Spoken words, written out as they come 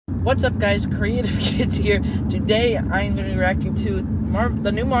What's up, guys? Creative Kids here. Today I'm going to be reacting to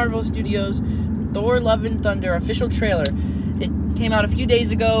the new Marvel Studios Thor: Love and Thunder official trailer. It came out a few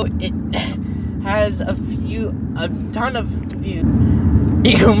days ago. It has a ton of views.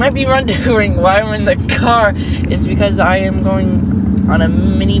 You might be wondering why I'm in the car. It's because I am going on a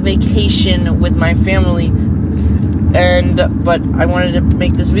mini vacation with my family. But I wanted to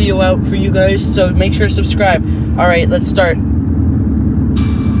make this video out for you guys, so make sure to subscribe. Alright, let's start.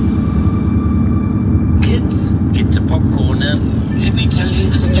 Kids, get the popcorn now. Let me tell you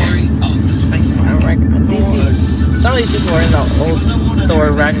the story of the space fighter. Some of these people are in the old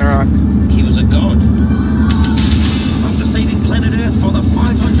Thor Ragnarok. He was a god. After saving planet Earth for the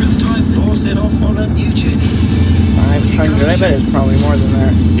 500th time, Thor set off on a new journey. 500? I bet it's probably more than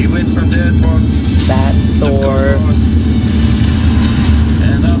that. He went from dead one. That Thor.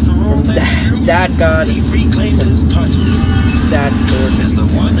 And after all Dad God. He reclaimed his title. Dad Thor. As the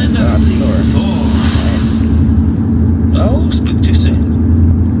one and only Thor. Oh, spoke too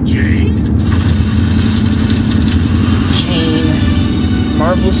soon. Jane.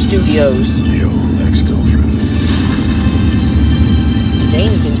 Marvel Studios. Your ex-girlfriend.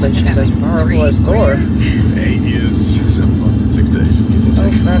 Jane seems like she's as powerful as Thor. 8 years, 7 months and 6 days. Give or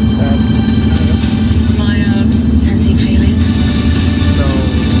take. Oh, that's sad. My sensing feeling. So.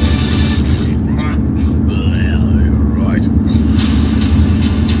 Right.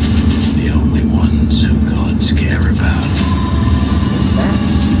 The only ones who gods care about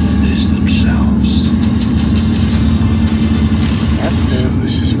is themselves. That's So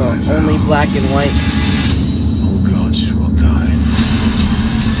this is my vow. only black and white. All gods will die.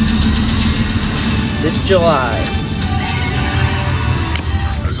 This July.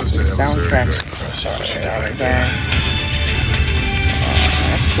 As I say, Soundtrack.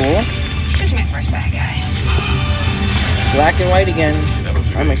 That's cool. She's my first bad guy. Black and white again.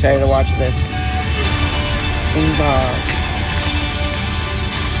 I'm excited to watch this. Involved.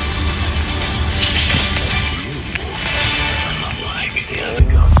 Unlike the other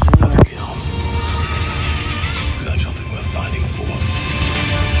gods that I've killed. Got something worth fighting for.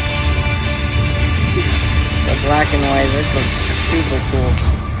 The black and white. This looks super cool.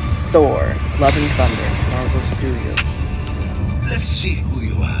 Thor: Love and Thunder. Marvel Studios. Let's see who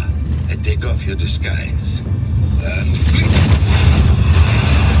you are and take off your disguise. And flee.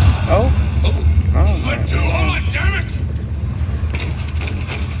 Oh. Fight too hard, damn it!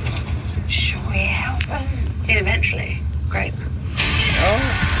 Should we help him? Eventually. Great. Oh.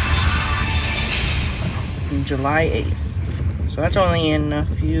 July 8th. So that's only in a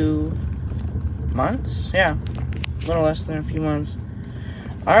few months? Yeah. A little less than a few months.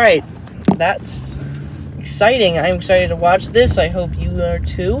 Alright. That's exciting. I'm excited to watch this. I hope you are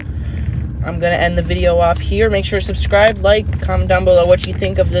too. I'm going to end the video off here. Make sure to subscribe, like, comment down below what you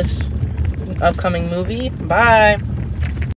think of this upcoming movie. Bye.